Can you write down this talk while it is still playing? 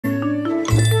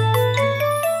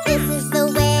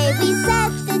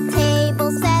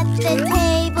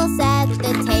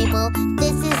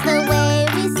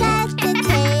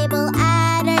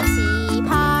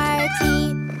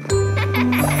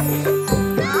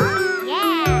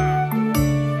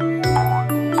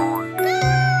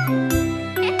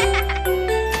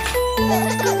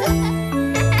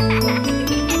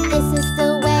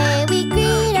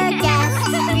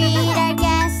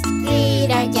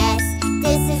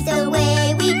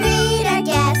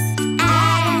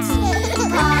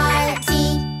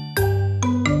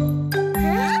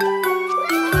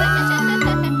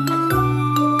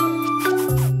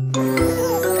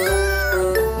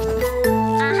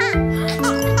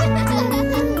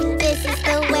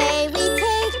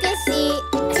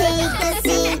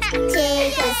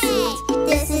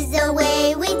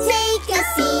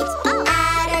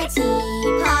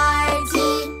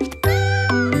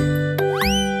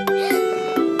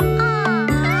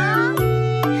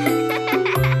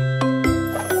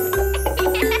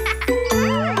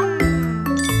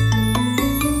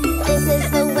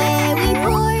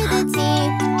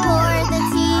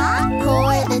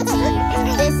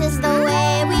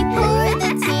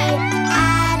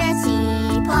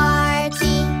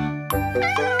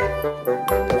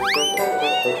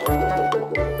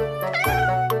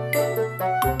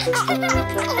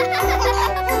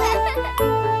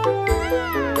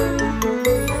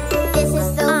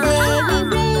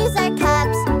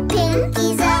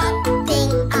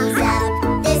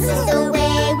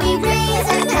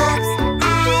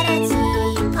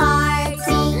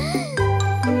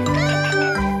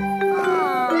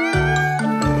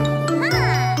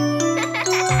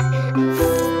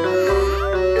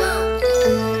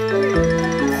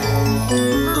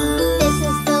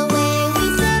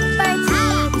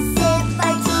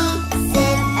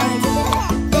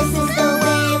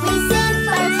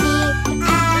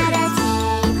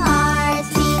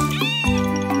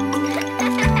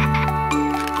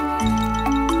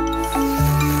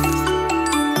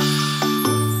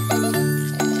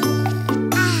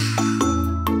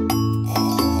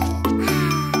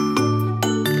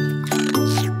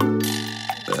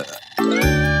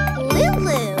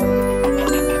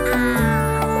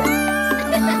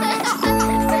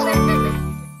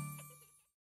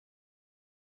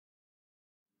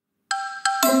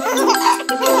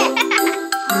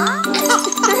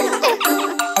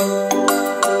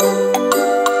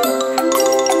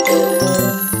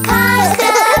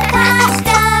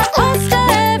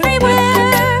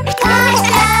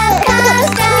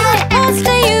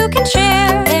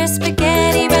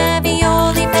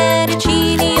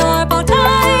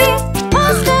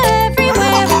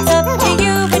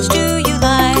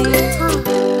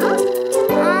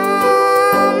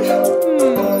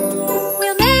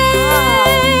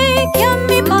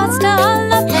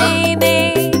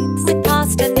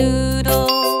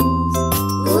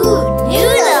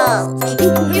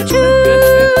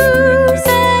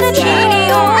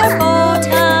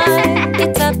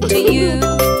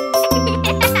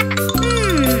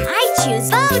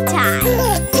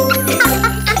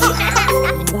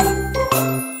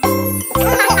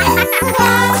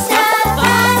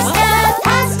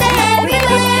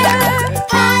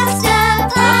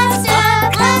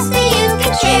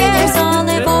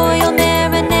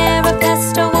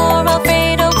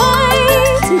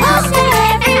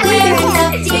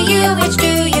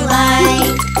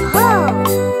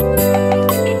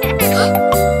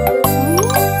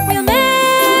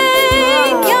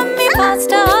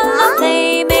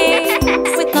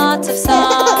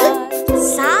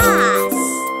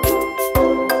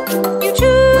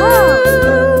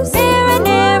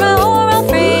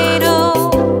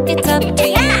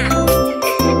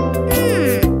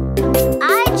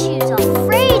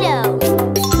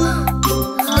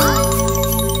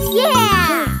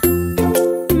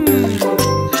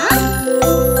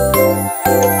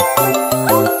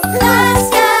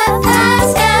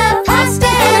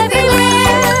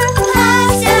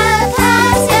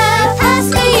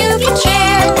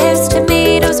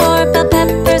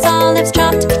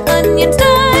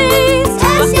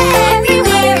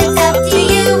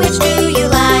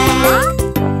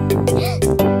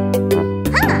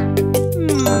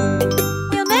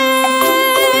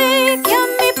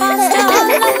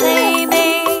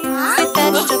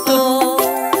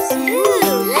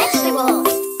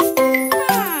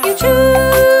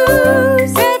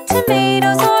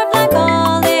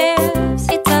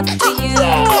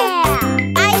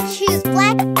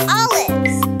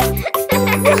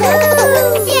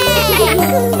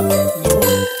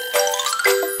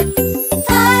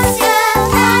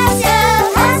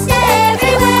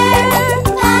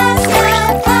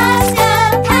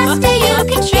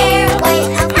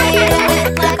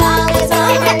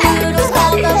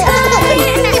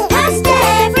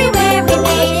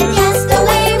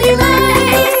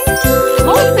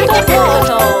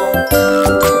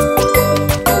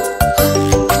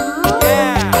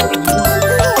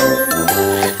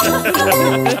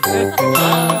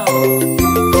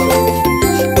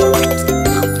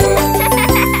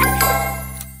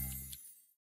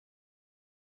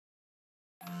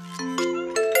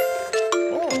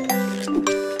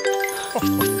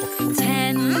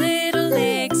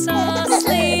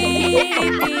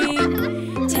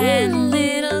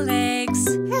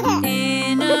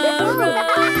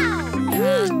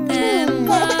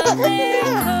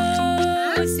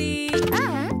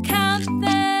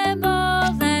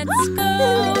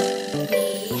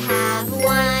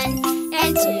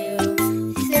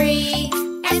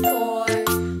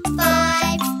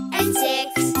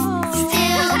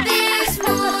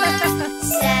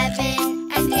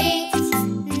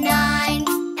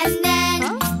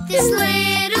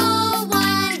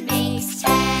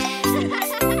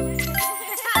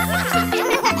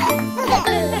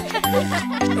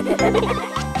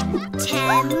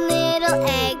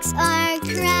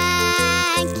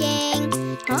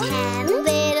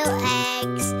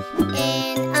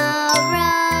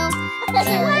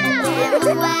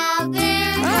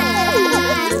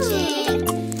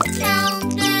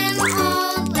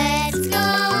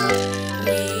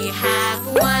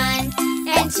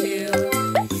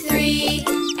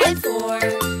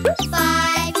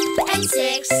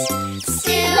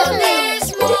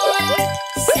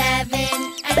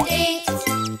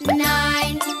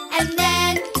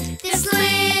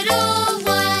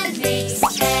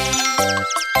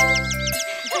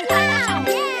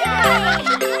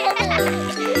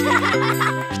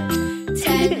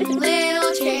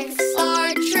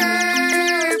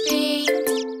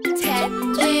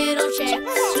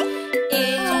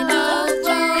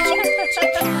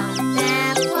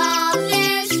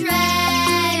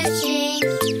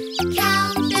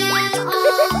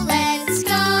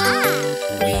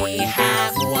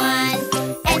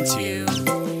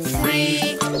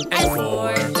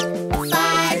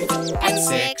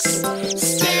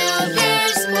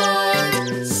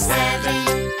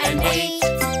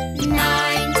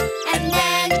Nine, and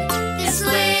then this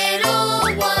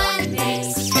little one makes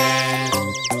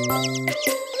 10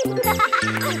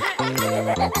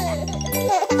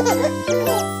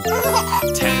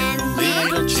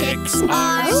 little chicks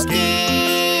are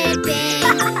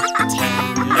skipping.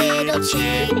 10 little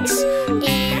chicks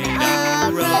in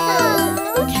a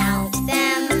row. Count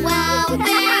them while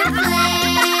they're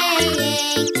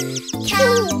playing.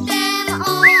 Count them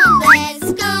all, let's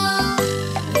go.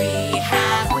 We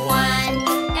have 1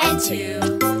 and 2,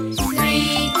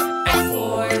 3 and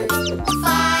 4,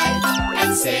 5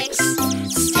 and 6.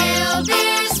 Still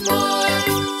there's more.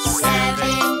 7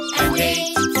 and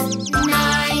 8,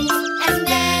 9, and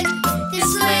then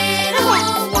this little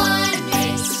one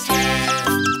makes 10.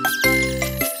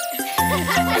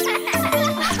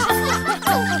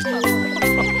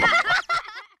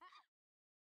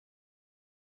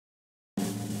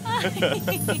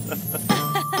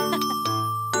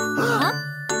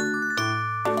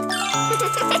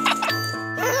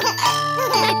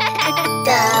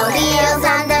 The wheels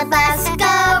on the bus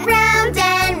go round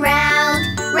and round,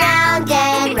 round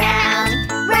and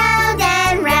round, round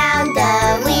and round.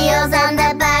 The wheels on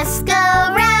the bus go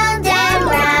round and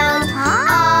round,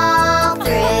 all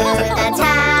through the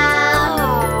town.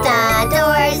 The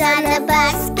doors on the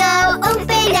bus go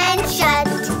open and shut,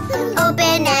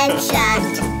 open and shut,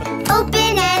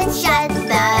 open and shut.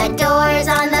 The doors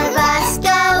on the bus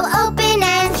go open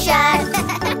and shut,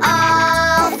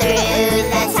 all through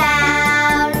the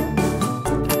town.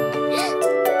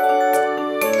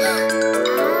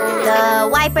 The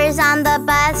wipers on the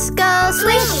bus go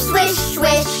swish, swish,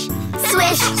 swish,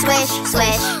 swish, swish,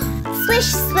 swish, swish,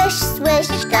 swish, swish.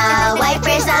 The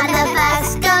wipers on the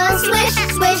bus go swish,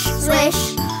 swish, swish,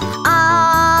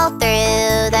 all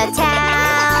through the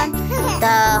town.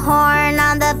 The horn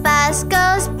on the bus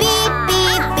goes beep,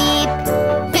 beep, beep,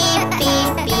 beep,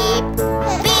 beep, beep,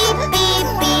 beep, beep,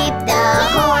 beep. The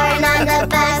horn on the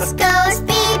bus goes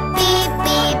beep, beep,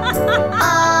 beep,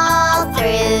 all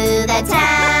through the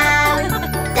town.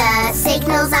 The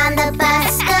signals on the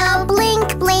bus go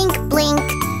blink, blink, blink,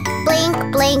 blink,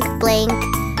 blink, blink,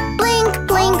 blink,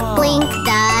 blink, blink.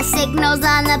 The signals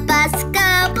on the bus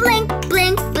go blink,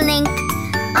 blink, blink,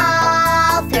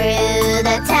 all through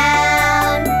the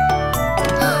town.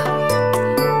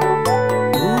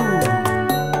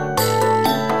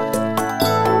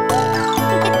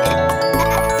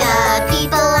 The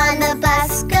people on the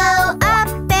bus go up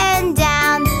and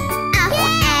down, up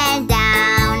and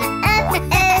down, up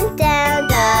and down.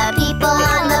 The people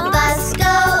on the bus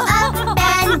go up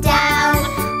and down,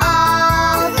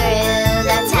 all through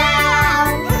the town.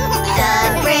 The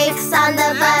brakes on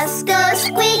the bus go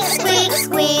squeak, squeak,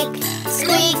 squeak,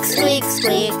 squeak, squeak,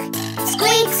 squeak,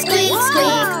 squeak, squeak,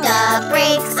 squeak. The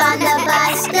brakes on the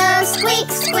bus go squeak,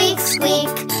 squeak, squeak,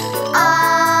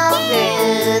 all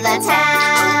through the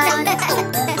town.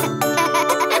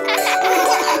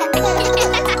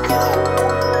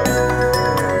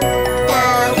 The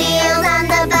wheels on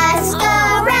the bus go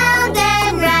round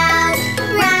and round,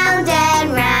 round and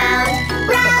round,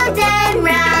 round and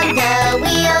round. The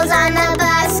wheels on the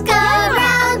bus go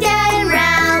round and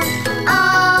round,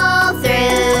 all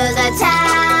through the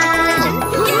town.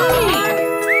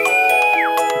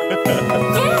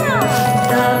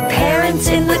 The parents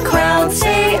in the crowd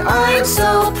say, I'm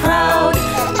so proud.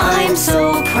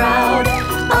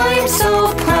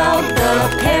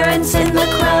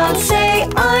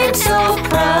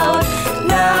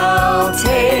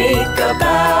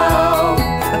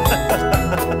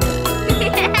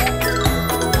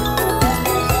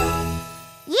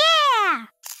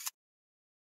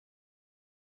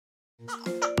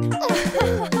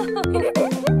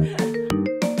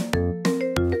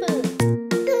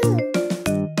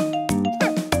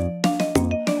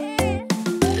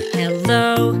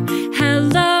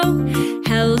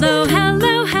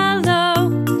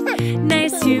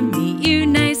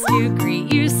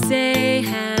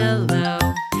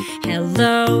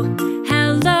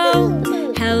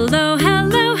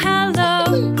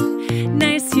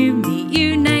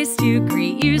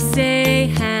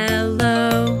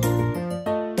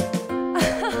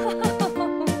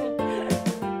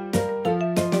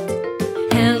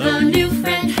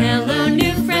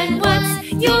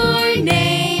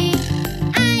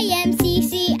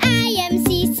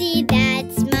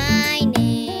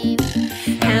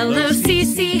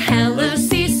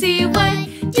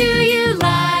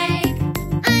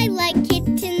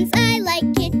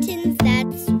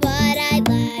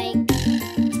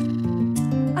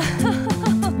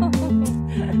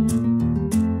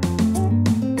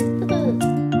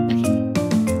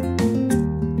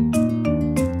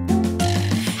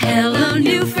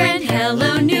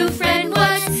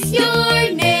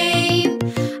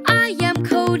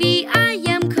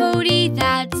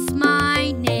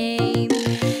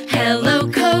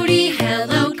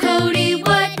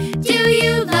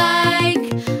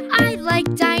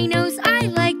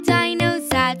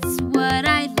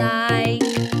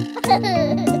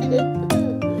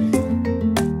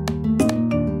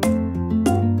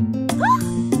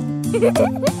 Hello,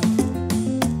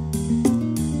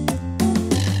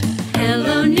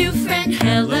 new friend,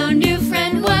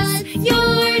 what's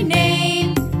your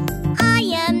name? I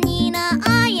am Nina,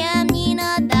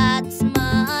 that's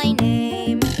my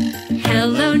name.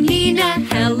 Hello, Nina,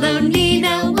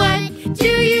 what do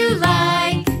you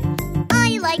like?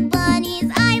 I like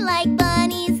bunnies,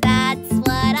 that's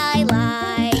what I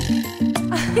like.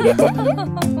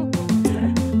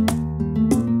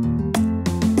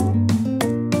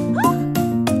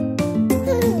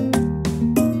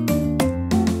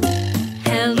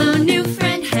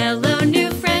 Hello,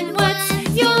 new friend, what's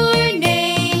your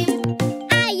name?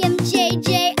 I am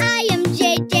JJ,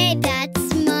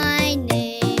 that's my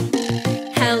name.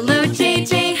 Hello,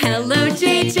 JJ,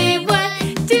 what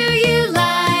do you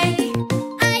like?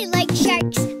 I like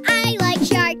sharks,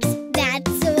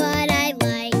 that's what I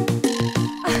like.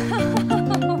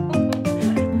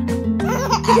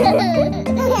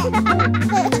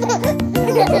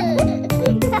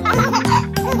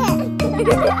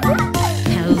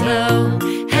 Hello.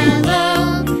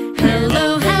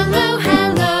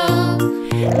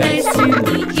 Nice to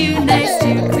meet you, nice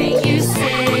to greet you.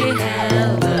 Say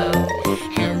hello.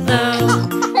 Hello.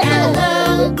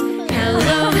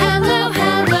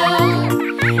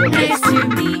 Nice to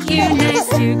meet you, nice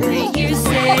to greet you.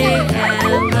 Say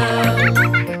hello.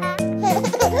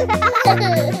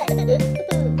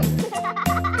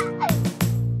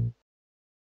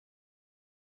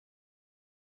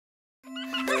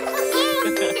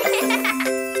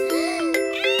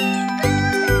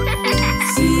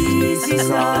 Cece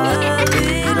saw a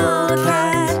little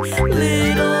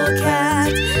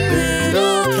cat.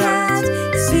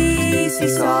 Cece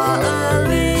saw a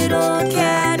little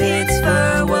cat. Its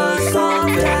fur was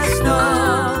soft as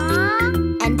snow.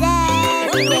 And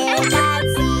everywhere that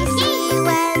Cece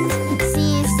went.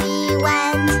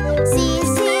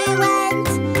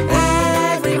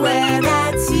 Everywhere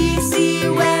that Cece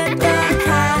went, the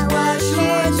cat was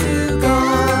sure to go.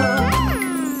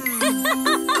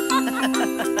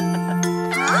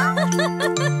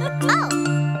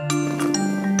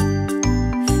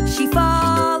 She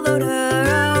followed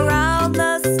her around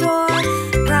the store.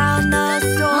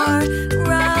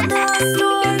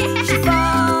 She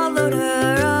followed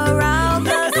her around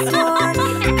the store,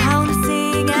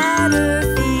 pouncing at her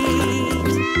feet.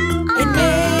 It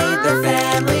made the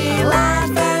family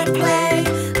laugh and play.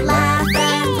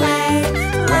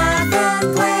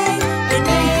 It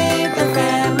made the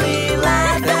family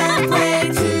laugh and play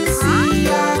to see a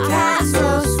cat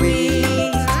so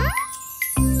sweet.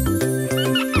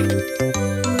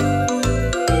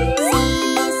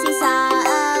 Cece saw a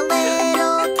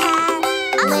little cat.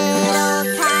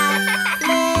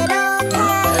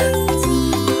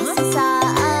 Cece saw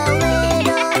a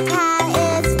little cat.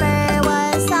 Its fur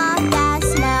was soft as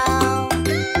snow.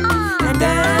 And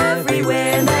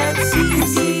everywhere that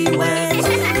Cece went.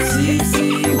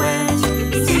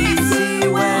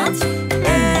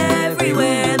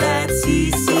 Everywhere that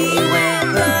Cece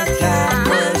went, the cat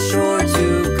was sure to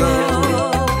go.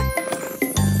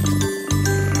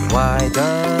 Why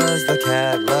does the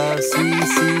cat love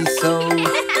Cece so?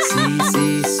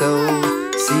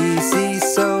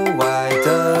 Why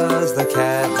does the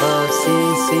cat love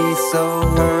Cece so?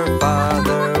 Her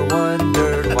father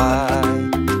wondered why.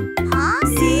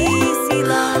 Cece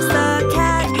loves the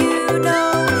cat, you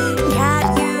know.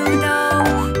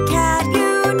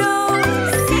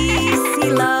 Cece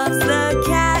loves the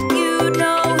cat, you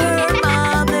know. Her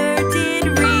mother did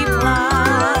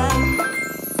reply.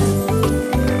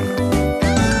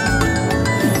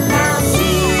 Now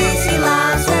Cece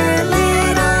loves her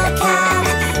little cat.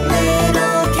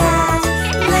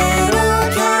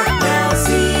 Now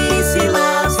Cece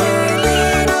loves her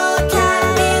little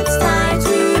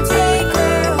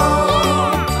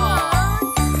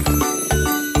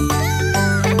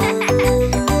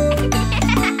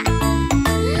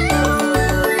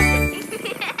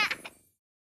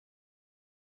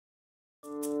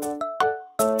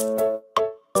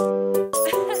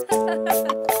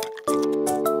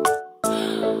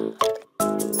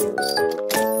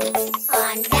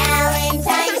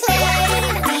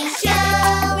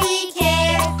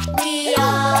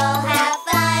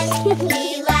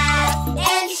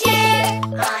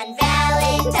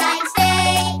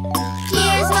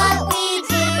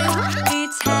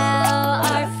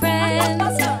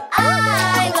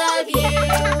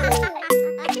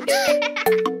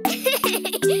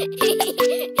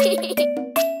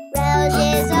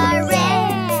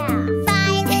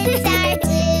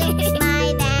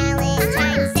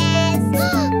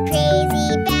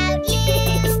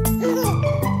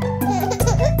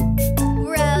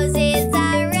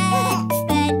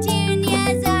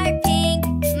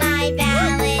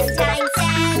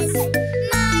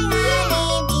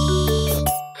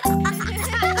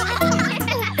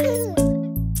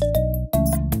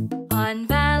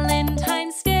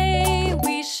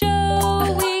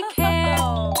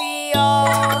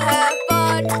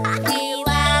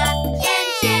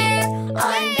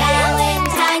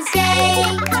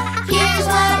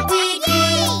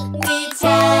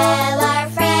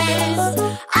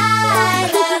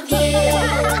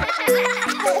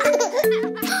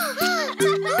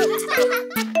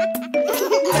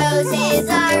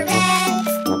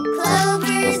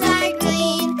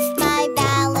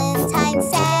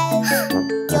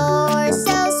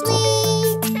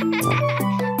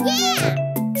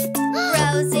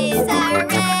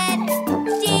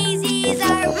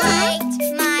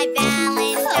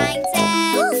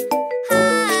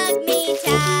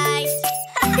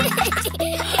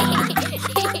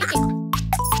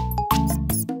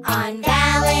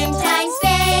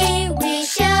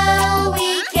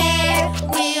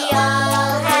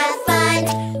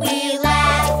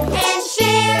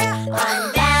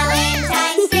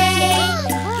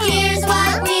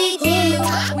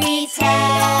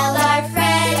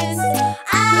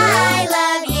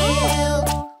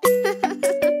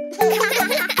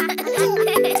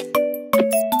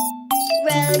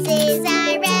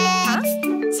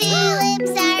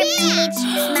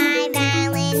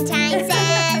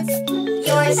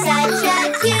You're such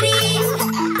a cutie.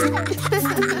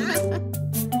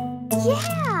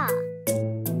 Yeah.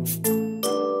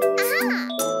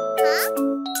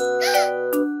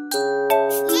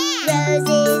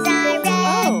 Roses are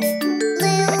red,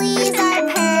 lilies are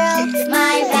pearl.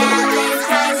 My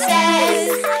Valentine says,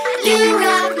 you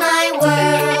rock my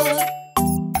world.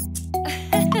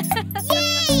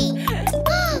 Yay!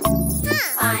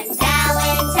 On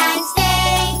Valentine's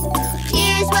Day,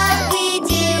 here's what we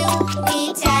do. We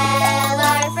tell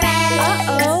our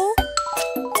friends,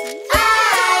 I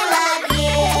love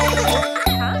you.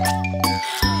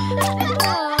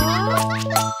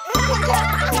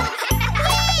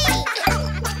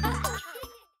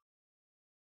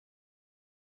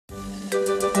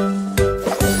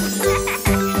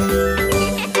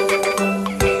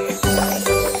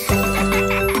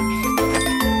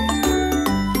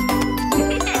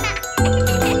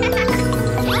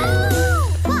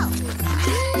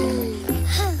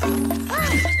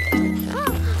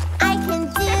 I can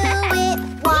do it,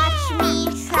 watch me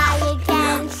try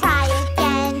again, try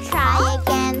again, try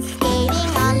again,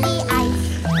 skating on the ice.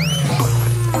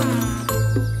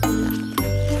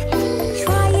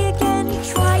 Try again,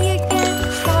 try again,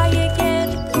 try again.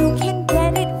 You can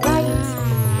get it right.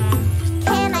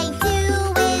 Can I do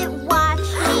it, watch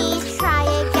me try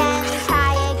again,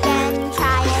 try again,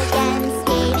 try again,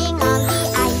 skating on the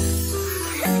ice.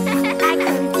 I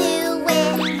can do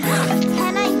it,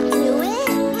 can I do it?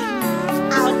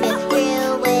 I'll get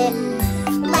through it,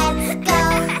 let's go.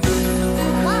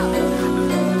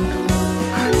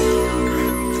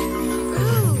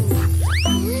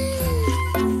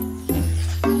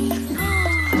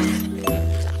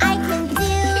 I can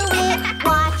do it,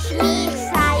 watch me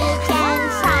try again,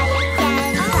 try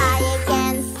again, try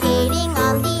again, skating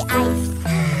on the ice.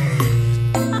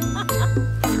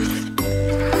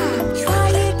 Try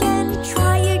again,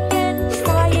 try again,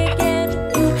 try again.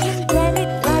 You can get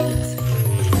it right.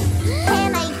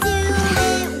 Can I do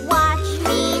it, watch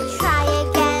me try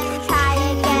again, try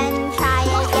again, try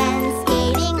again,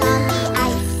 skating on the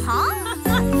ice.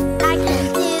 I can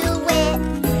do it,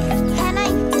 can I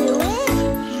do it?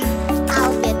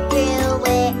 I'll get through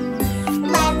it,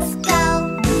 let's go.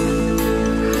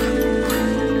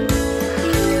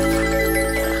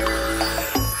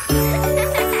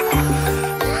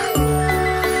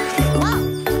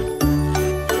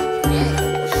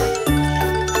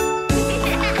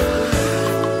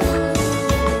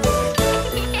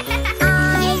 I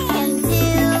can do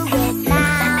it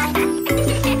now.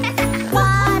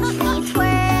 Watch me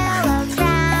twirl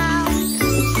around.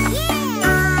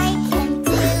 I can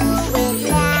do it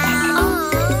now.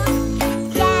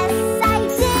 Yes, I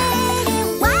did it.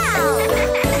 Wow!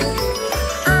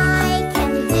 I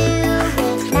can do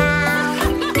it now.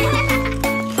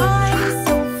 I'm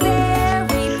so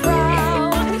very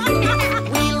proud.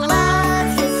 We love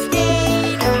to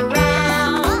skate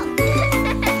around.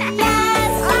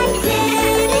 Yes, I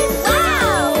did it.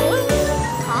 Wow!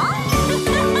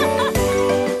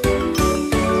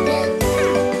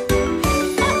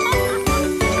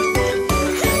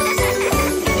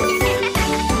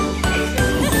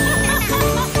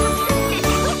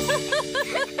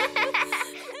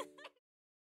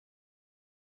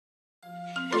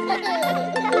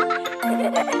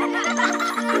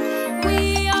 We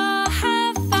all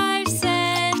have five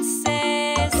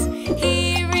senses: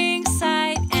 hearing,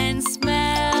 sight, and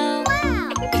smell.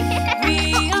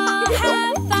 We all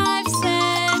have five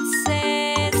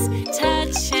senses: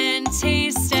 touch and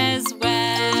taste as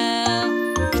well.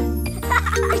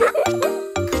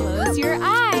 Close your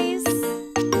eyes.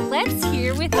 Let's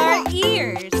hear with our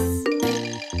ears.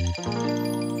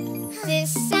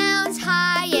 This sounds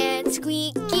high and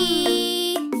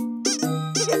squeaky.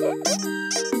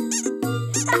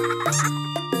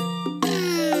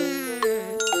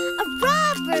 A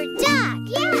rubber duck.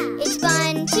 Yeah. It's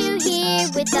fun to hear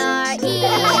with our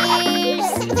ears.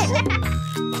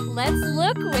 Let's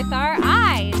look with our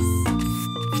eyes.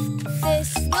 This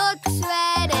looks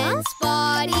red and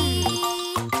spotty.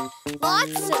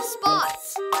 Lots of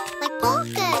spots, like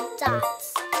polka dots.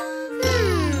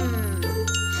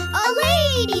 A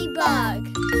ladybug.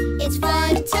 It's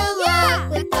fun to look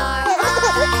with our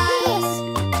eyes.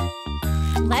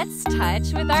 Let's touch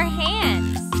with our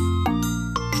hands.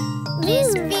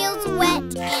 This feels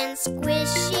wet and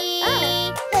squishy.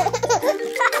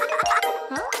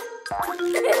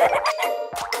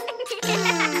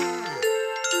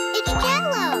 It's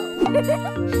jello.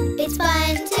 It's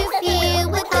fun to feel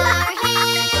with our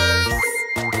hands.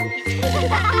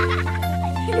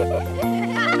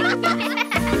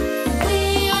 We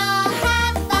all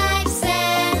have five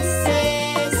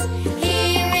senses: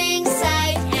 hearing,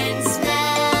 sight, and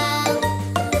smell.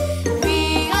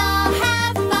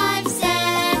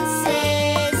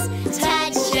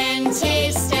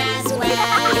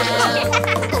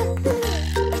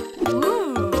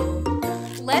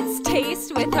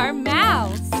 taste with our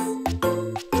mouths.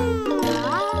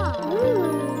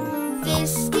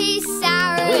 This tastes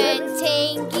sour and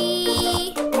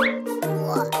tangy.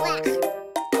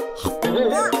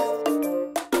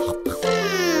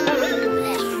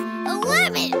 A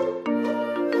lemon.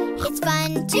 It's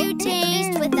fun to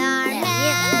taste with our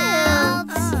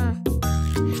mouths.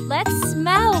 Let's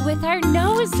smell with our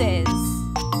noses.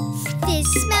 This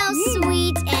smells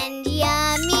sweet and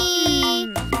yummy.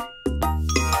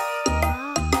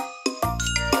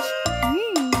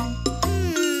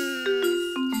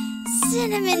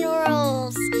 Cinnamon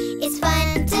rolls. It's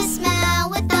fun to smell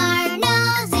with our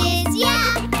noses,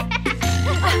 yeah!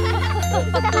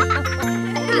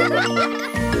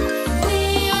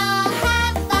 We all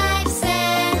have 5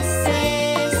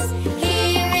 senses: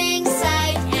 hearing,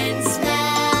 sight, and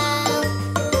smell.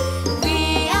 We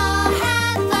all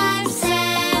have 5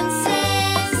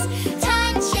 senses: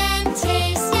 touch and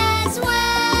taste as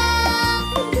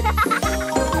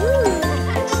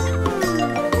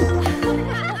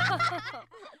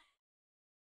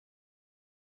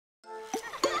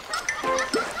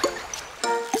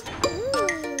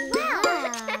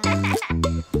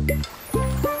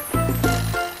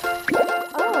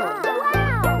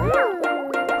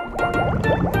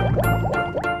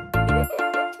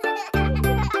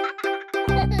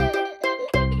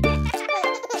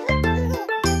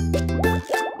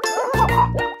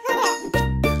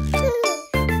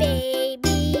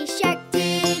Baby shark,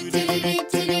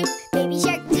 doo-doo-doo-doo-doo. Baby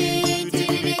shark,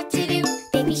 doo-doo-doo-doo-doo.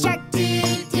 Baby shark,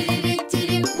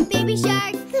 doo-doo-doo-doo-doo. Baby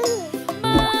shark.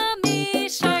 Mommy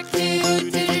shark, do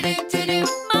do do do do.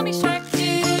 Mommy shark.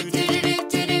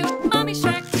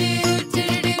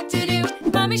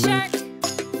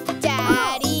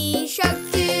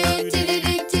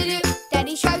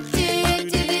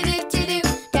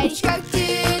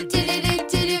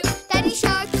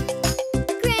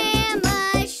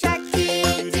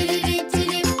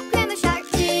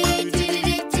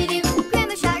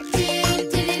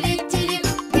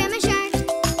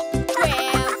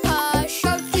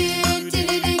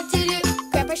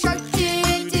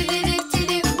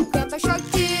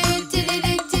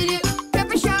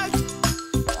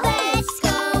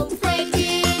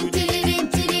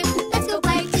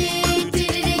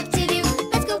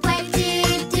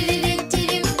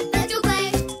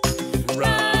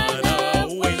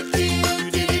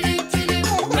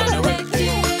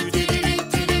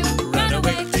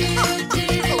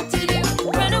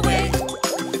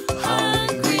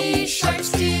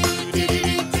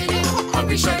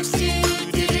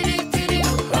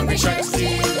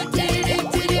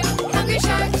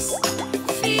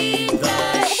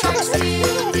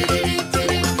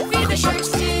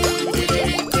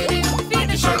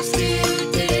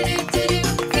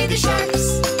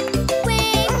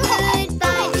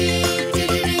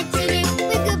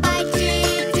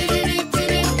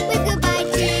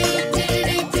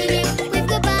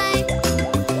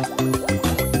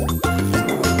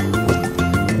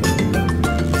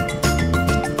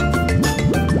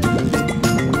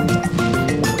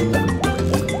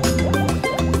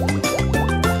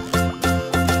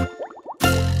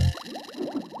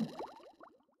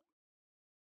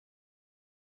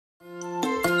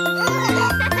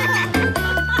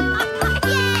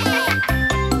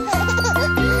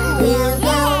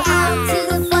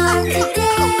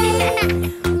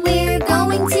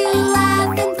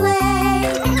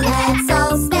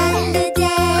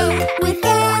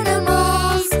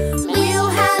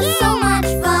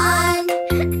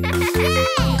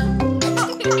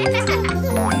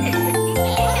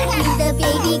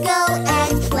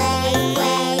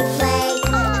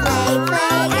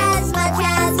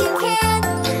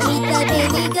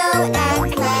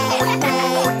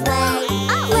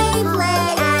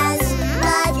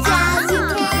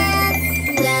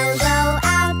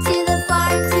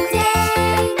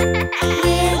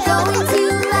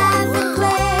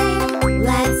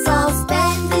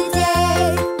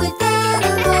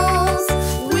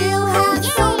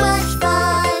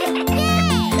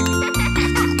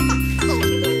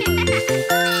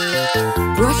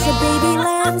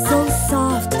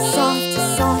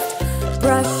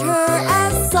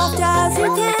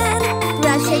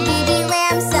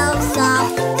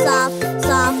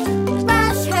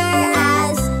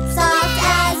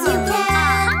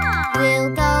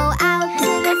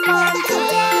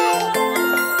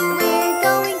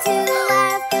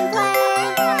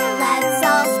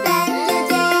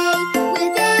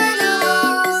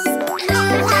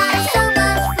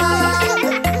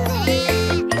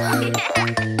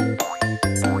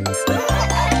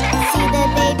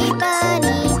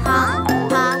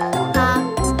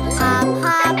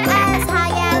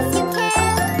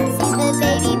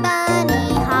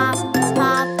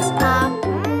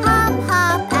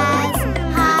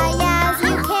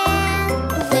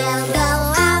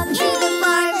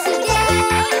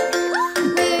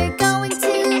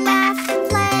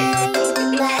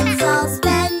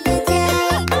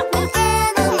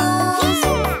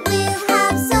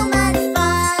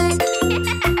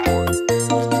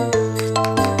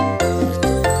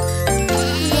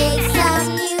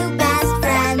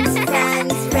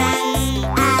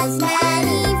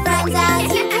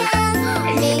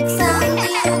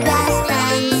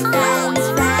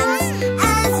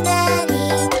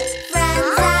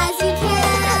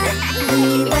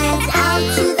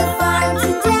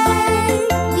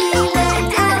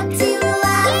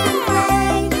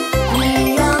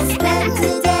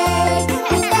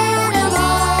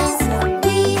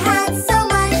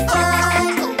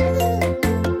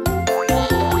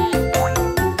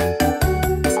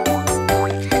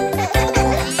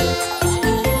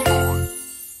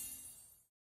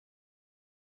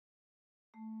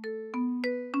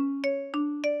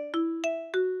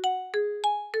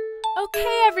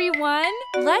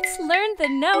 Let's learn the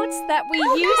notes that we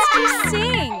used to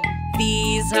sing.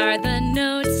 These are the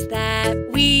notes that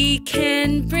we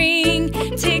can bring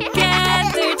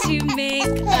together to make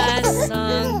a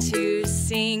song to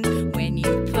sing. When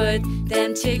you put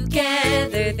them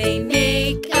together, they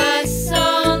make a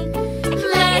song.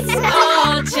 Let's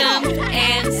all jump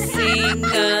and sing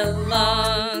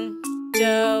along.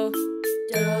 Do,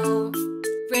 do,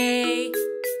 re,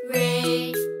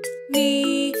 re,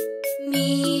 mi,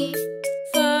 mi,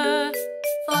 fa,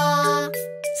 fa,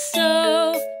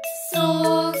 so,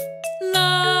 so,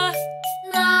 la,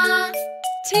 la,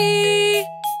 ti,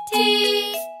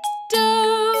 ti,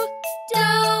 do,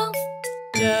 do,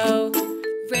 do,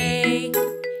 re,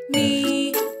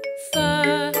 mi,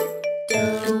 fa, do,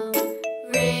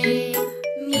 re,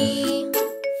 mi,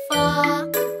 fa,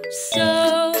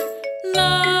 so,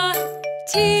 la,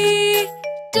 ti,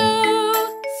 do,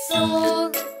 so,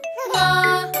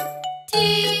 la,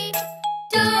 ti,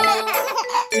 do.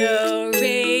 Do,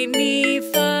 re, mi,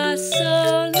 fa,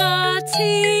 sol, la,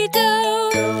 ti, do.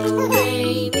 Do,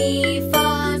 re, mi,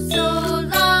 fa, sol,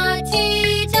 la,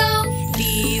 ti, do.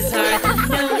 These are the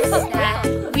notes that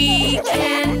we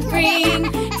can bring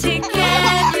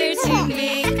together to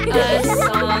make a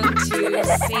song to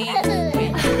sing.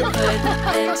 When you put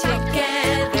them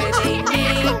together, they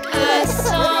make a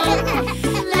song.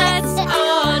 Let's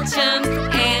all jump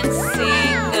and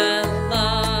sing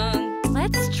along.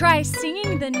 Let's try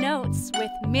singing the notes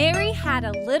with Mary Had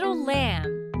a Little Lamb.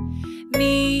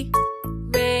 Mi,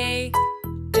 re,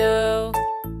 do,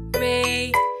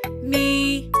 re,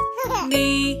 mi,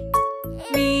 mi,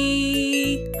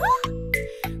 mi.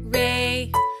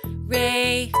 Re,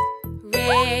 re,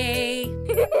 re.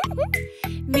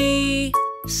 Mi,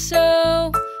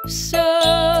 so,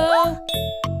 so.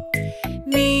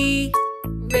 Mi,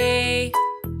 re,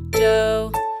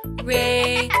 do,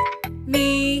 re,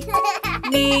 mi,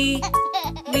 mi,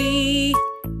 mi,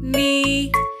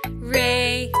 mi,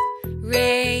 re,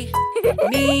 re,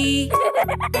 mi,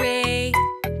 re,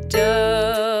 do.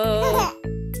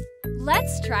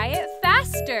 Let's try it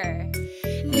faster.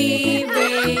 Mi,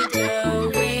 re,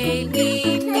 do, re,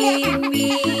 mi, mi, mi,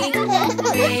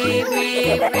 re, re,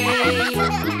 re,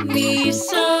 mi,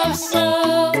 so, so.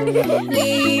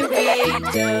 Mi, re,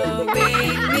 do, re,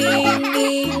 mi,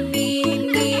 mi, mi,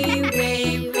 mi, re,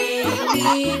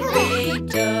 re,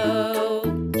 do.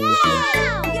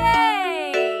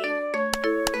 Yay!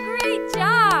 Great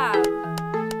job!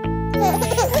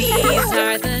 These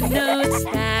are the notes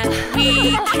that we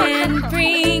can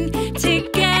bring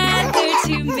together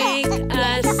to make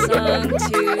a song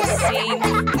to sing.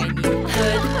 When you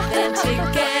put them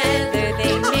together,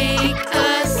 they make a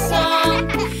song.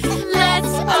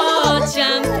 Let's all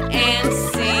jump and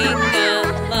sing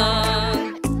along.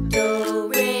 Do,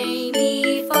 re,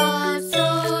 mi, fa,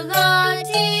 sol, la,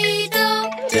 ti, do.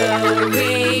 Do,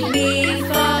 re, mi,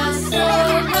 fa,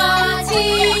 sol, la,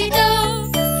 ti, do.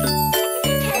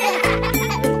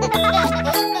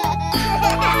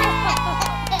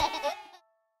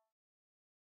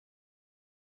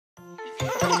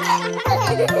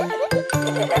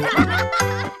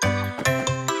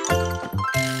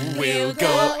 We'll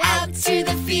go out to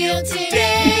the field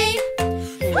today.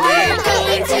 We're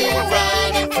going to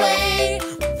run and play.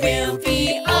 We'll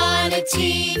be on a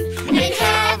team and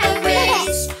have a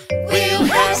race. We'll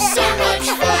have so much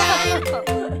fun.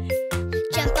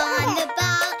 Jump on the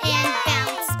ball and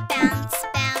bounce, bounce,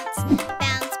 bounce,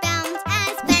 bounce, bounce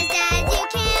as fast as you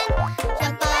can.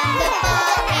 Jump on the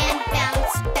ball and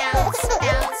bounce, bounce,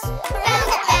 bounce,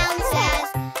 bounce, bounce as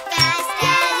fast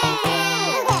as you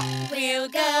can. We'll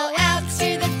go out to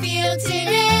the field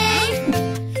today.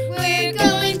 We're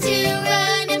going to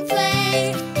run and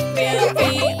play. We'll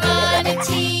be on a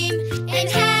team and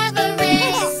have a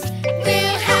race.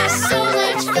 We'll have so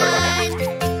much fun.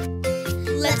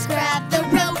 Let's grab the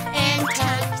rope and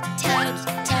tug, tug,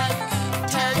 tug,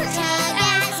 tug, tug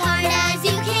as hard as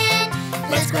you can.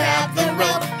 Let's grab the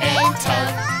rope and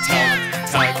tug, tug,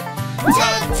 tug,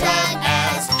 tug, tug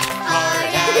as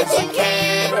hard as you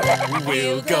can.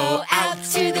 We'll go out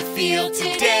to the field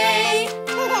today.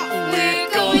 We're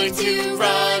going to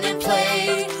run and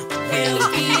play. We'll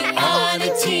be on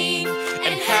a team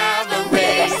and have a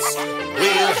race.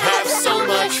 We'll have so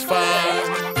much fun.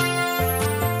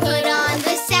 Put on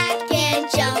the sack and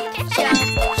jump, jump,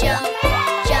 jump,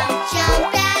 jump,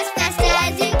 jump as fast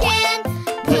as you can.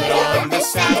 Put on the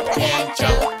sack and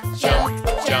jump, jump,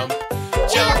 jump,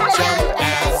 jump, jump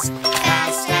as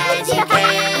fast as you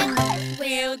can.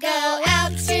 We'll go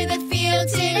out to the field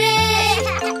today.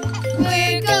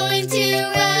 We're going to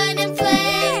run and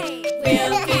play.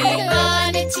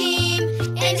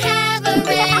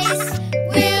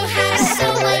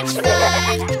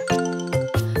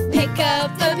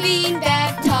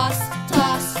 beanbag. Toss,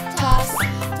 toss, toss,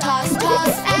 toss,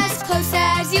 toss as close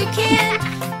as you can.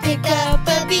 Pick up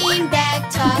a beanbag.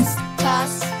 Toss,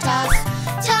 toss, toss,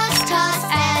 toss, toss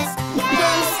as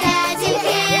close as you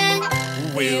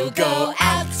can. We'll go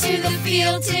out to the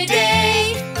field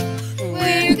today.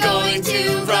 We're going to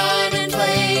run and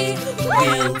play.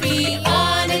 We'll be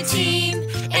on a team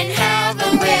and have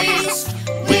a race.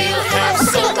 We'll have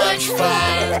so much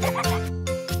fun.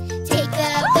 Take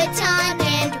the baton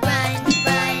and run,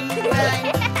 run, run,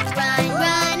 run,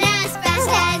 run as fast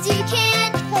as you can.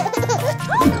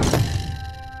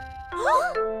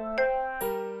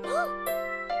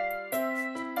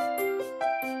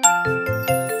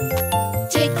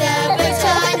 Take the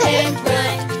baton and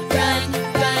run, run,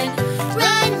 run,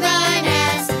 run, run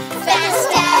as fast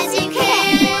as you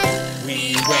can.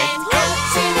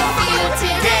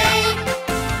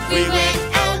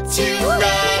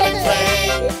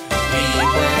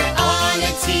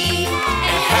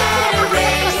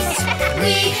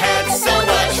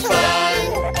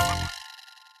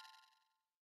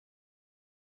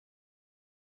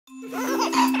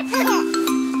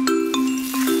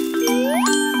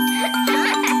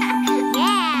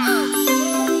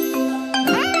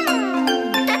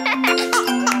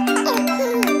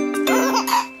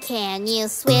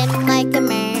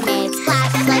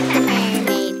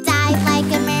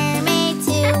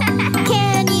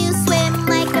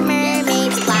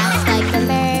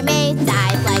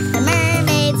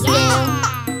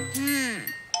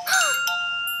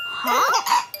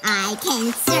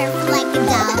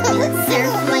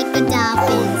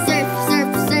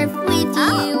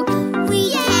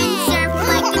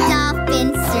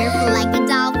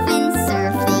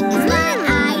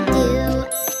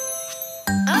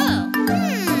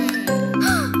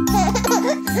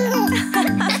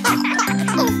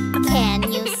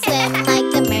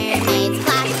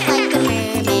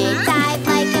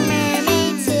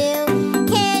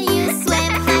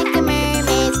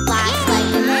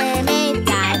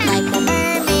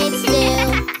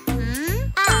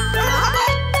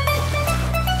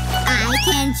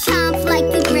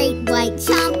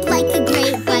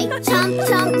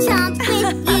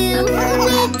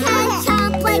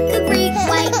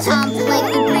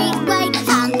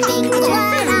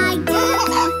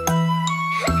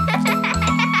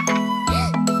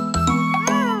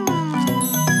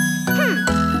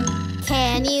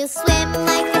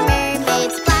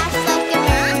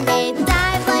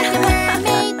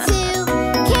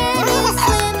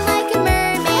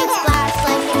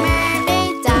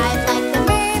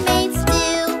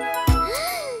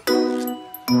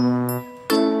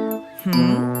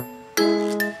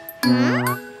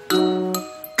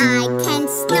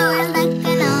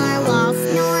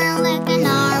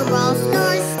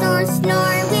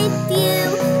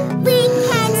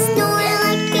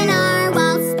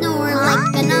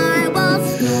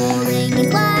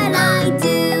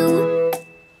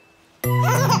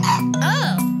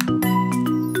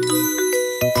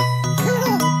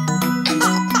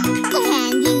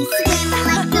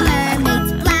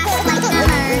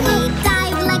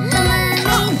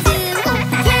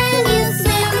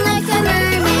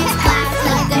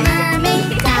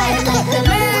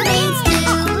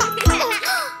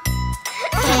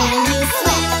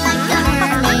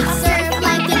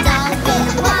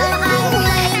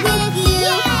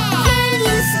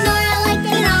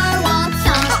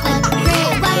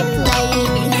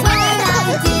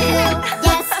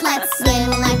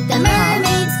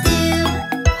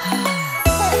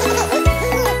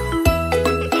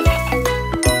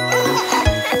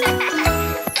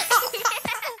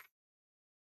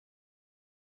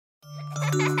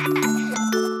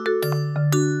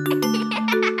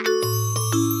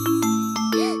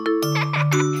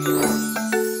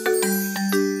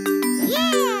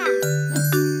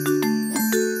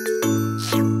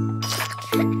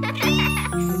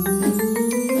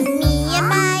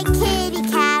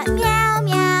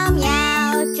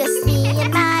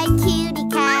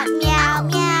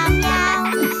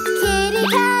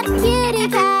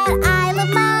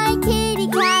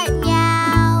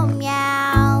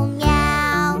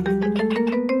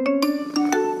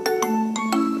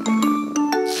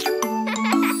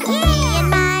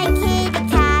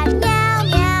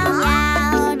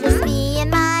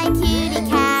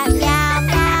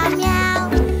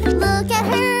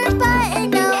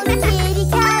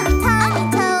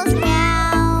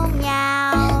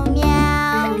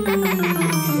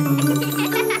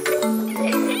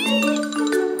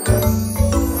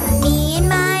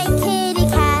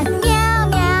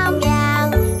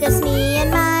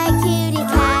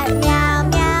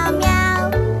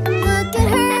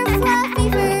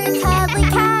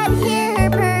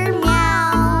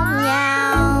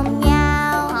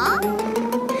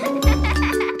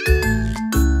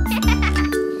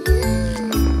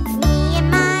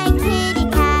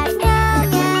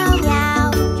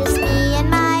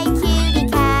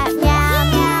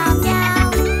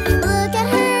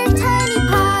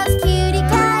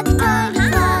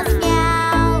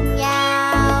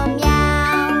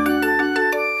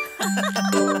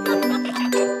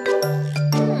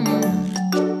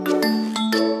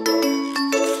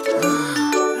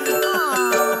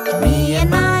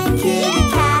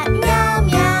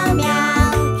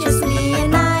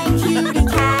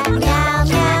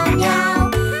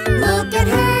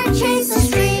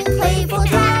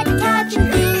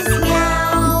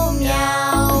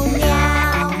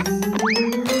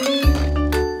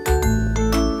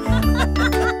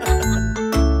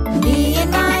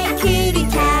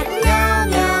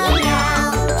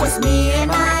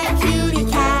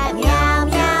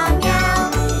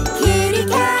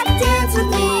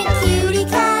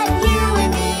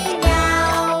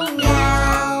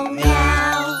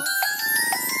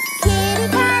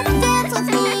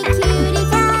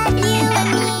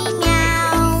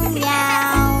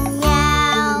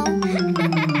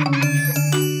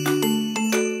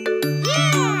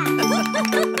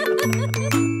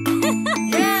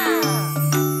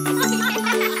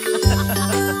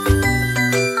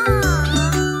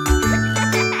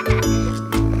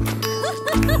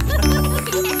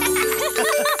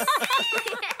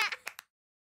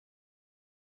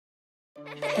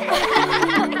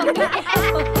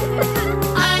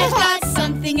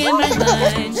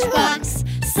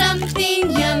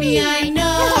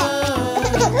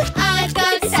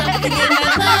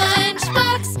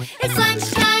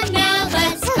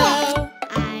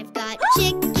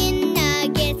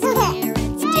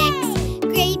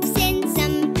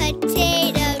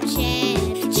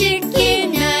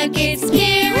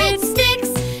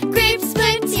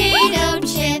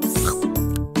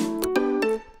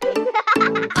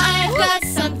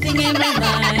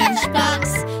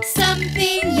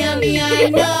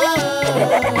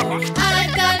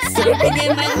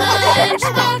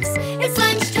 lunchbox. It's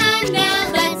lunchtime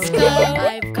now, let's go.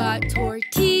 I've got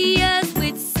tortillas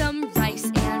with some rice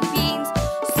and beans,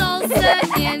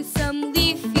 salsa and some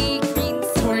leafy greens.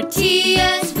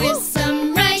 Tortillas with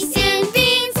some rice and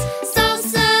beans,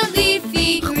 salsa,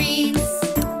 leafy greens.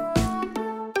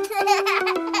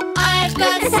 I've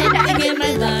got something in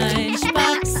my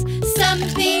lunchbox,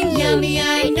 something yummy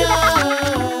I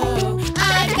know.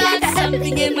 I've got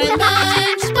something in my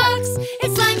lunchbox.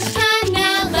 It's lunchtime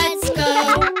now, let's go.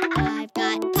 I've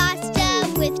got pasta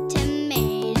with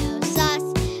tomato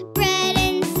sauce, bread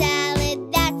and salad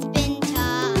that's been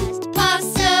tossed.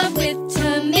 Pasta with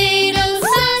tomato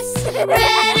sauce,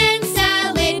 bread and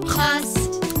salad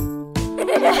tossed.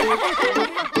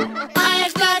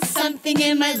 I've got something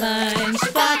in my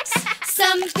lunchbox,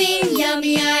 something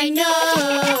yummy I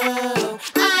know.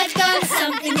 I've got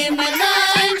something in my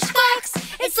lunchbox.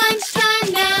 It's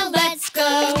lunchtime now, let's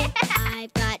go.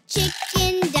 I've got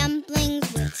chicken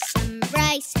dumplings with some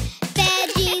rice,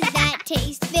 veggies that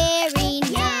taste very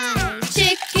nice.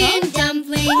 Chicken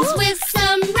dumplings with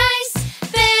some rice,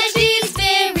 veggies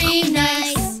very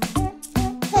nice.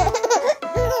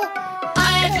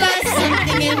 I've got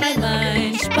something in my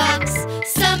lunchbox,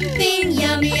 something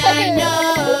yummy I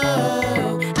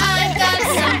know. I've got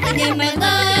something in my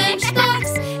lunchbox.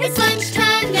 It's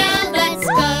lunchtime now, let's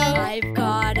go. I've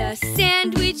got a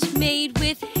sandwich made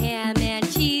with ham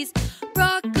and cheese,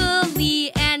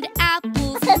 broccoli and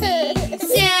apples, please.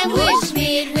 Sandwich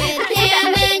made with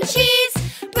ham and cheese,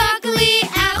 broccoli,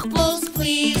 apples,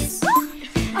 please.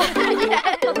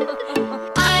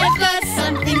 I've got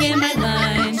something in my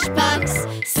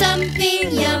lunchbox,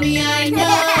 something yummy I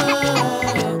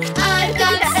know. I've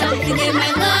got something in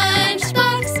my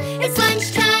lunchbox. It's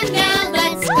lunchtime now,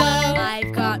 let's go.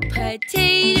 I've got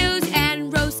potatoes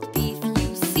and roast beef,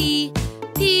 you see,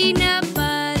 peanut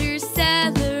butter,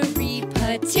 celery,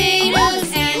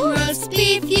 Potatoes and roast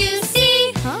beef, you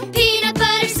see. Peanut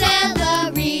butter,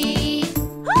 celery.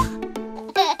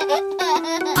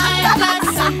 I've got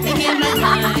something in my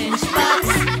lunchbox,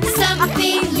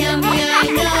 something yummy I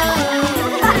know.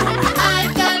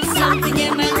 I've got something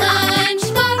in my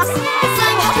lunchbox. It's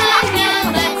lunchtime now,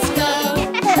 let's go.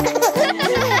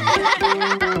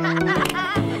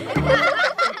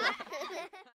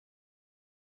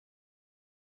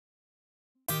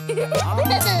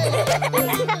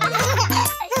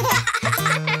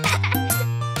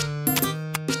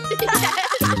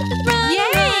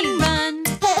 Yay! Run,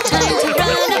 time to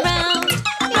run around.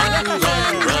 Run,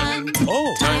 run, run. Oh,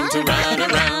 time to run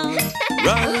around.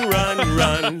 Run, run,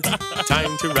 run.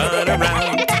 Time to run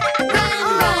around. Run,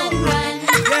 run, run.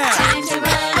 Yeah. Time to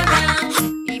run around.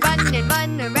 We run and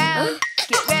run around.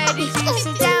 Get ready to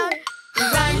sit down. We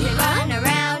run and run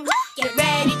around. Get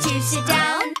ready to sit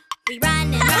down. We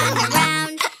run and run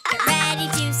around, get ready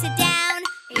to sit down.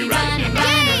 We run and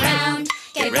run around.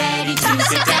 Get ready to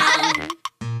sit down.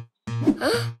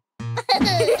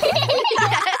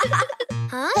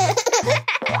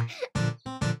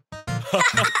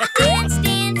 Dance,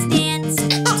 dance, dance,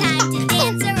 time to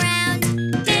dance around.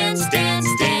 Dance, dance,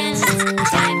 dance.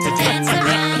 Time to dance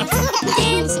around.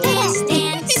 Dance, dance,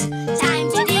 dance, time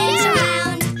to dance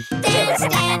around. Dance,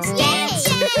 dance, dance,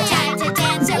 time to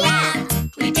dance around.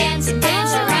 We dance and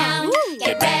dance around.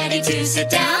 Get ready to sit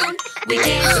down. We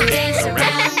dance and dance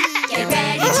around. Get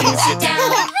ready to sit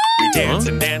down. We dance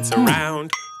and dance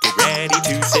around. Get ready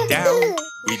to sit down.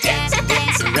 We dance and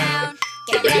dance around.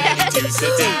 Get ready to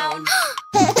sit down.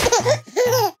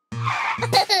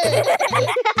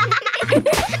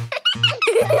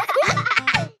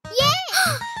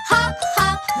 Hop,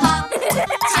 hop, hop.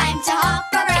 Time to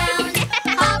hop around.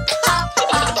 Hop, hop,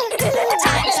 hop.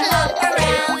 Time to hop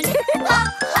around.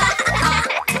 Hop, hop, hop.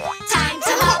 Time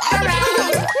to hop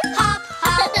around. Hop,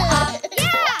 hop, hop.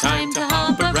 Time to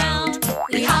hop around.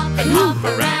 We hop and hop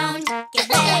around. Get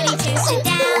ready to sit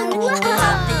down. We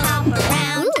hop and hop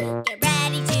around. Get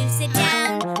ready to sit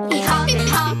down. We hop and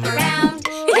hop around.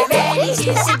 Get ready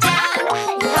to sit down.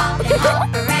 We hop and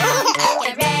hop around.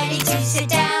 Get ready to sit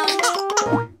down.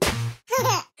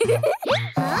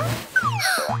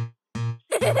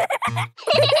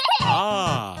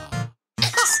 Ah.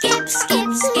 Skip,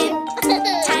 skip, skip.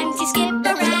 Time to skip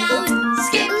around.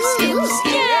 Skip, skip,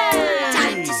 skip.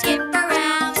 Time to skip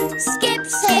around. Skip,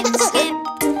 skip, skip.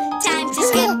 Time to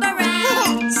skip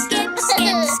around. Skip,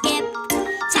 skip, skip.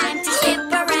 Time to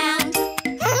skip around.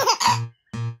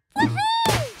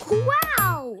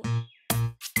 Wow!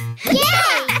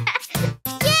 Yay!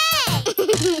 Yay!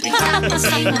 We clap and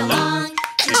sing along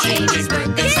to Janie's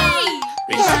birthday song.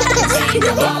 We clap and sing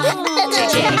along to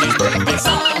Janie's birthday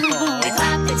song. We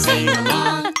clap and sing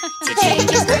along to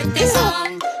Janie's birthday song.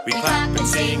 We we clap and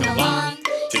sing along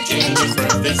to Ginger's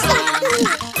birthday song.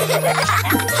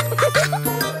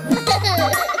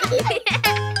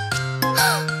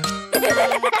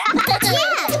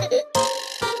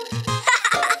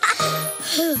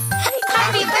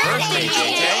 Happy birthday,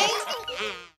 JJ!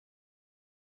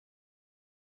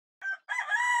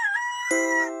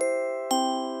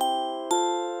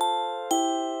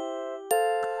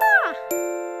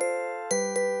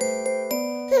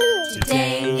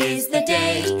 Today is the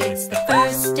day, it's the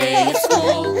first day of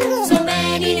school. So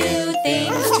many new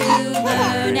things to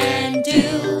learn and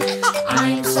do.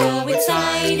 I'm so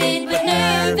excited but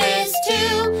nervous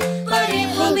too. But it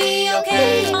will be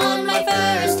okay on my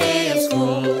first day of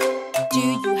school. Do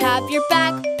you have your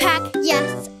backpack?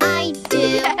 Yes, I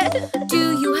do.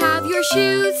 Do you have your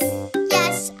shoes?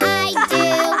 Yes, I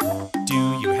do.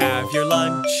 Do you have your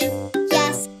lunch?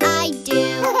 Yes, I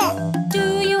do.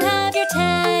 Do you have your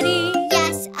teddy?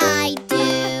 Yes, I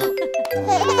do.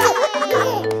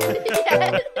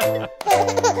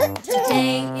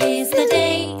 Today is the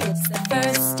day, it's the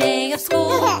first day of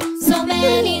school. So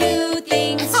many new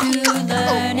things to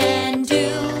learn and do.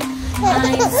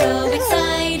 I'm so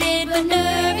excited but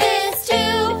nervous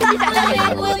too. But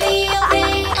it will be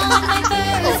okay on my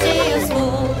first day of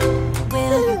school.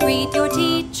 Will you greet your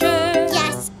teacher?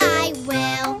 Yes, I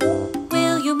will.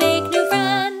 Will you make new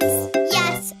friends?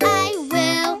 Yes, I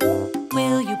will.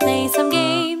 Will you play some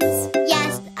games?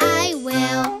 Yes, I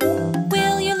will.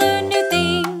 Will you learn new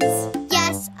things?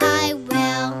 Yes, I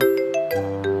will.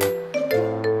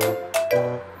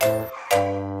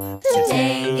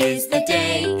 Today is the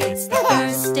day, it's the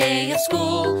first day of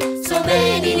school. So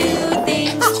many new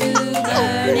things to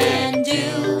learn and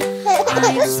do.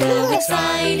 I'm so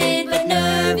excited but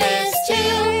nervous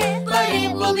too. But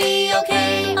it will be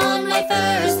okay on my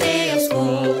first day of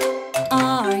school.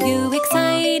 Are you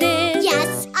excited?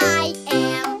 Yes, I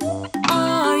am.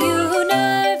 Are you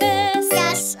nervous?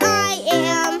 Yes, I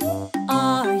am.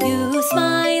 Are you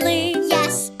smiling?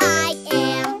 Yes, I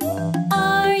am.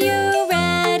 Are you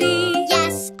ready?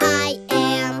 Yes, I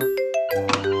am.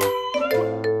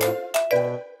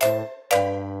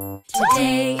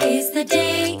 Today is the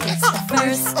day, it's the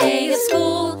first day of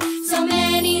school. So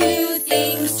many new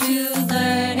things to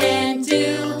learn and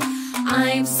do.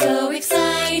 I'm so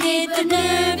excited but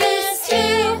nervous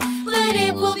too. But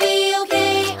it will be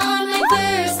okay on my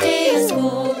first day of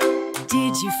school.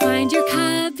 Did you find your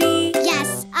cubby?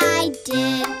 Yes, I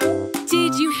did.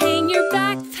 Did you hang your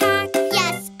backpack?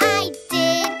 Yes, I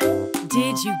did.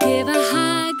 Did you give a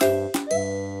hug?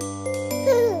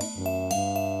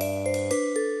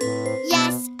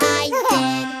 Yes, I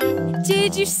did.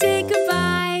 Did you say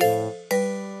goodbye?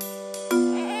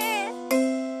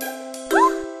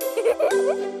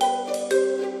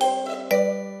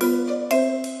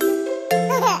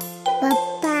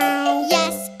 Bye-bye.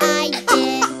 Yes, I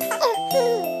did.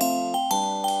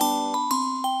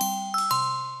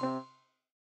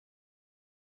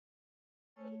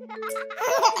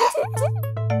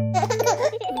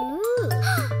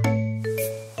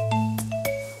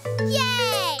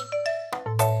 Yay!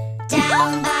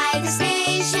 Down by the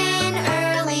station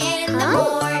early in the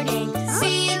morning.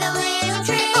 See the little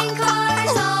train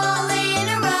cars all in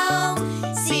a row.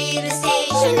 See the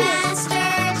station master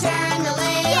turn the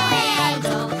little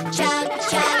handle. Chug,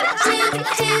 chug, toot,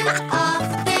 toot, off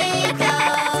they go.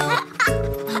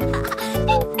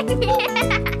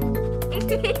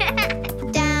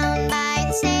 Down by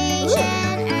the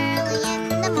station early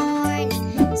in the morning.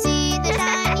 See the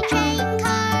tiny train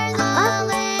cars all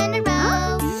in a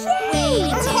row.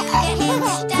 Waiting to get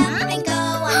hitched up and go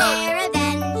on their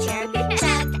adventure.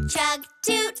 Chug, chug,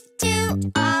 toot, toot,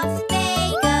 off they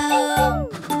go.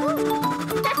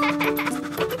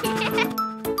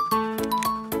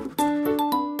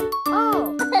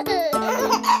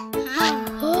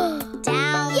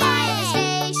 Down by the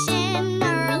station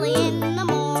early in the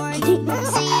morning.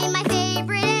 See my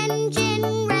favorite engine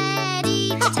ready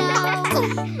to tow.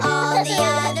 All the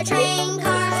other train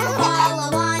cars follow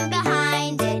on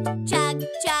behind it. Chug,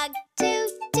 chug,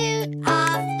 toot, toot,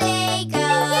 off they go.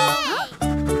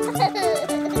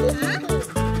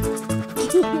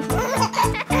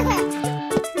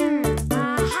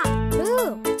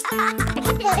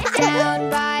 Down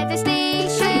by the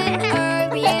station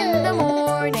early in the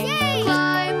morning.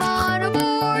 Climb on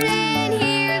aboard and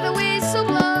hear the whistle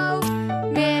blow.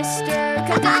 Mr.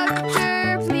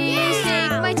 Conductor, please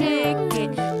take my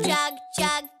ticket. Chug,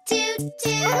 chug, toot,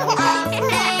 toot, off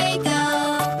they go.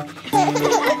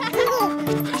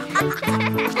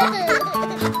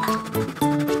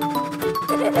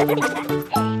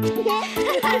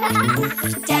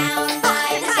 Down by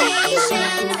the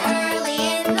station early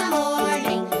in the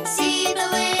morning.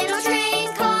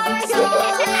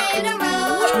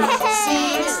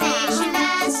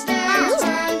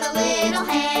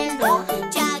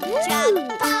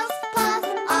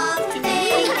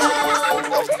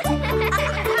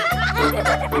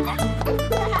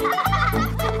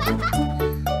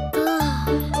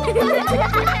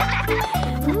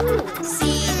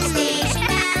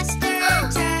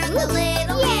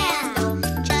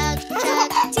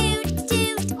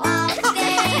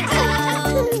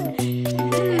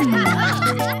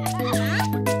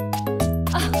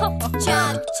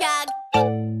 Chug, chug.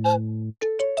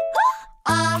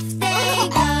 Off they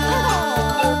go.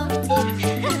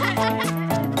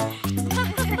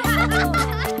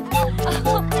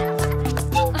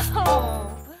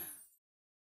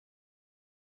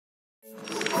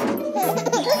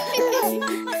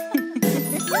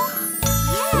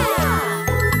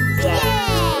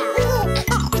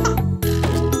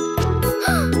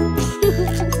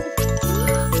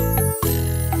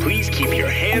 Please keep your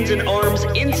hands and arms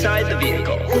inside the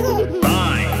vehicle.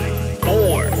 5,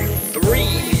 4, 3,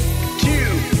 2,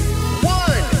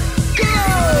 1, go!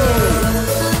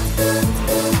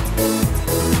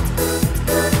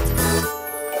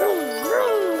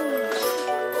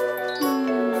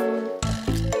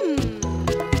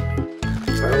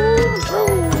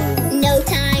 No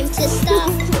time to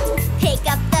stop. Pick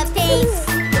up the pace.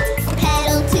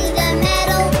 Pedal to the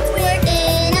metal. We're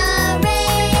in a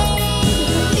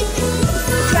race.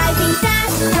 Driving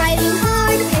fast, driving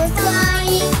hard. We're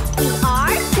flying. We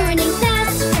are turning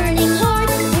fast, turning hard.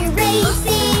 We're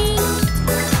racing.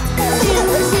 Zoom,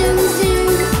 zoom, zoom.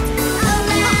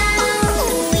 Around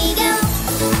we go.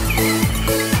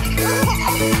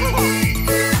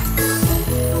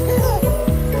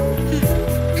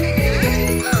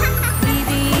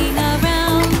 Weaving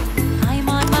around, I'm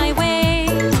on my way.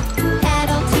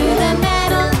 Pedal to the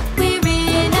metal. We're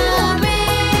in a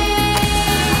race.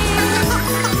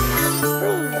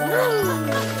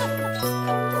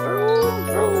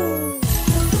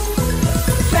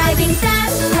 Driving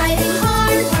fast, driving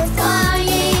hard. We're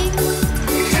flying.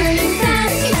 Turning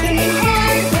fast, turning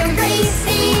hard. We're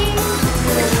racing.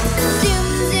 Zoom,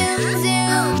 zoom,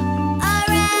 zoom.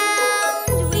 Around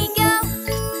we go.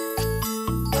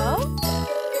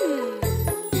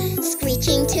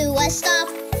 Screeching to a stop,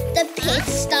 the pit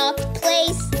stop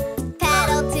place.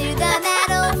 Pedal to the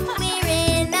metal, we're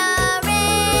in a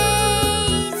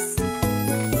race.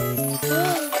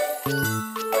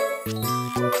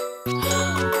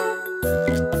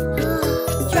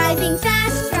 Driving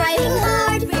fast, driving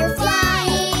hard, we're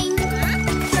flying.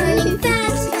 Turning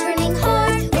fast, turning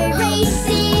hard, we're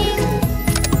racing.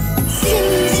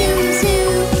 Zoom, zoom,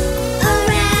 zoom.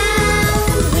 Around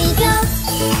we go.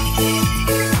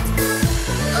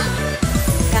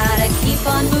 Gotta keep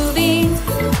on moving.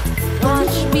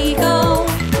 Watch me go.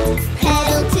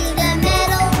 Pedal to the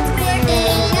metal, we're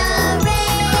in a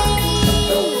race.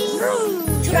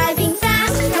 Driving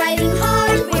fast, driving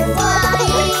hard, we're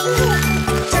flying.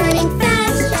 Turning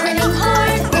fast, turning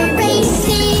hard, we're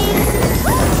racing.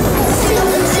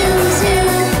 Zoom, zoom, zoom.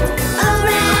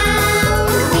 Around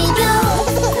we go.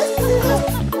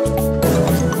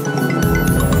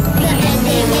 The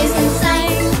ending is in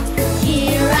sight.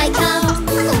 Here I come.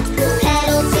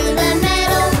 Pedal to the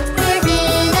metal, we're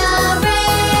in a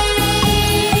race.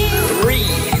 3,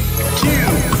 2,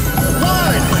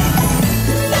 1.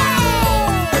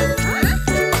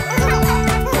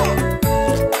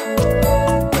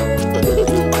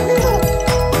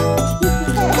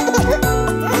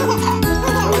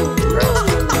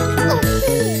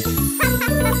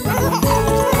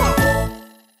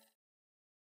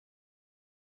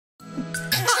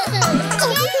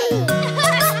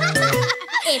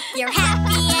 If you're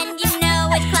happy and you know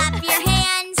it, clap your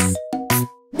hands.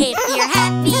 If you're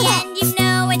happy and you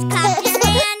know it, clap your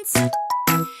hands.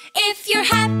 If you're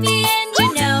happy and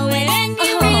you know it, and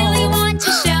you really want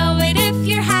to show it. If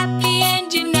you're happy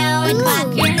and you know it,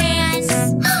 clap your hands.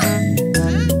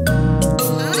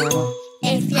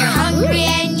 If you're hungry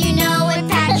and you know it,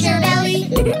 pat your belly.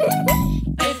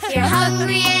 If you're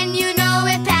hungry and you know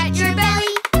it, pat your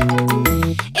belly.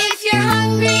 If you're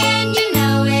hungry and you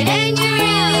know it, and you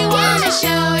really want to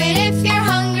show it. If you're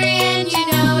hungry and you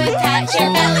know it, pat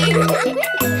your belly.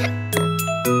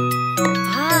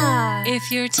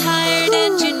 If you're tired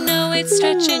and you know it,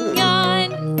 stretch and yawn.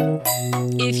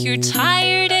 If you're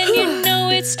tired and you know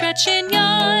it, stretch and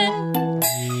yawn.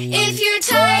 If you're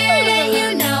tired and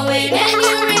you know it, and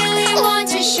you really want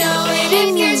to show it.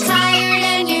 If you're tired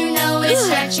and you know it,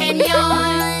 stretch and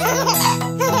yawn.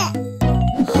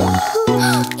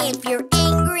 If you're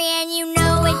angry and you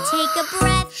know it, take a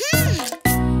breath.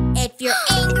 If you're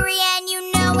angry and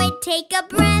you know it, take a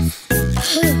breath.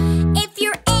 If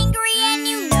you're angry and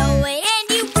you know it, and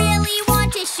you really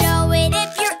want to show it.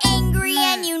 If you're angry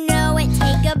and you know it,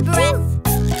 take a breath.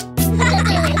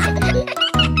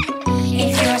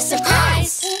 If you're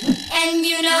surprised and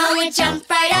you know it, jump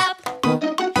right up.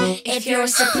 If you're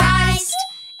surprised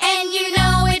and you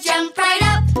know it, jump right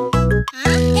up.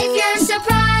 If you're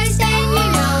surprised and you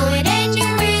know it, and you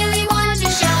really want to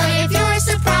show it. If you're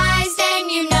surprised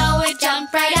and you know it,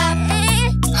 jump right up.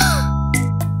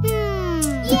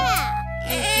 Yeah.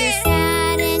 If you're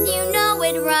sad and you know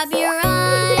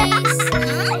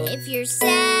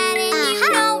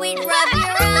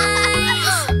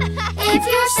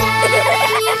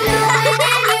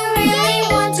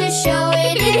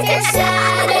you're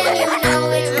sad and you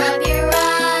know it, rub your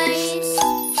eyes.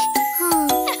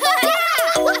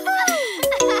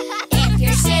 If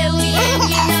you're silly and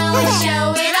you know it,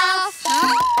 show it off.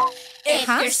 If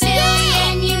you're silly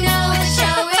and you know it,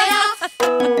 show it off.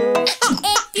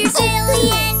 If you're silly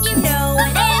and you know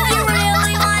it and you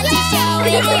really want to show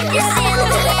it. If you're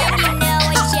silly and you know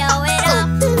it, show it off.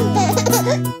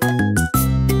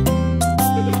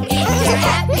 If you're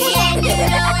happy and you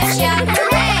know it, shout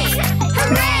hooray!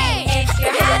 Hooray! If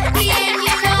you're happy and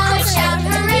you know it, shout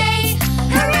hooray!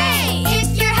 Hooray! If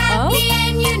you're happy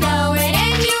and you know it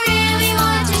and you really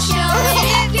want to show it.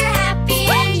 If you're happy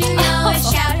and you know it,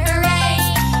 shout hooray!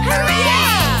 Hooray!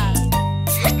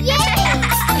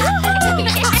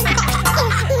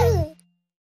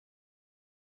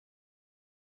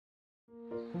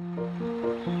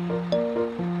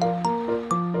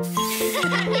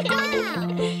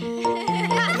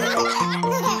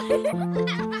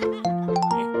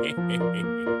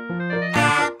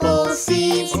 Apple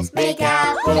seeds make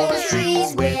apple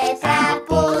trees with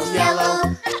apples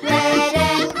yellow, red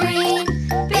and green,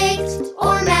 baked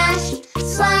or mashed,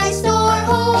 sliced or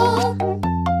whole.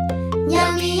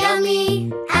 Yummy,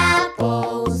 yummy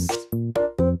apples.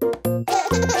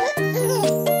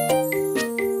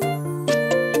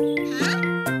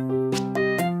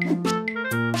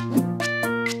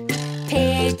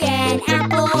 Pick an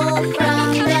apple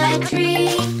from the tree.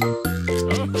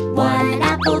 1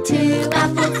 apple, 2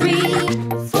 apple, 3,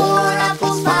 4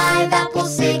 apples, 5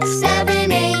 apples, 6,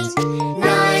 7, 8,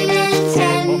 9 and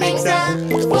 10 makes a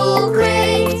full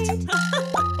crate.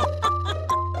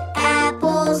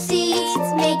 Apple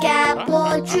seeds make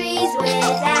apple trees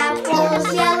with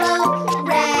apples yellow,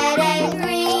 red and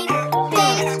green,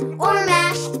 baked or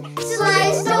mashed,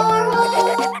 sliced or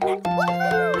whole.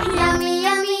 Yummy,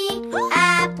 yummy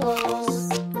apples.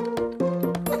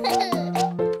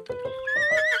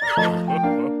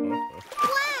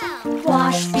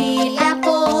 Wash